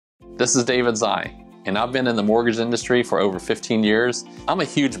This is David Zai, and I've been in the mortgage industry for over 15 years. I'm a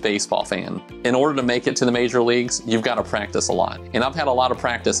huge baseball fan. In order to make it to the major leagues, you've got to practice a lot. And I've had a lot of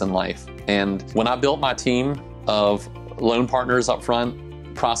practice in life. And when I built my team of loan partners up front,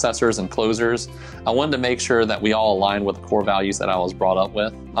 processors and closers, I wanted to make sure that we all align with the core values that I was brought up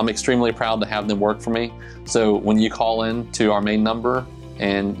with. I'm extremely proud to have them work for me. So when you call in to our main number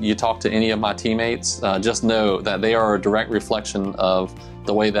and you talk to any of my teammates, just know that they are a direct reflection of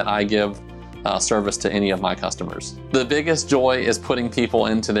the way that I give service to any of my customers. The biggest joy is putting people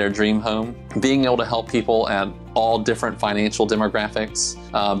into their dream home, being able to help people at all different financial demographics,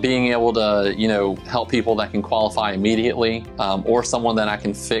 being able to, help people that can qualify immediately, or someone that I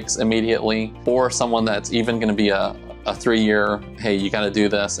can fix immediately, or someone that's even going to be a 3-year, hey, you got to do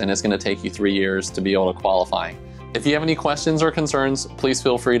this, and it's going to take you 3 years to be able to qualify. If you have any questions or concerns, please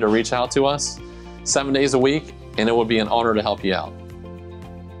feel free to reach out to us 7 days a week, and it would be an honor to help you out.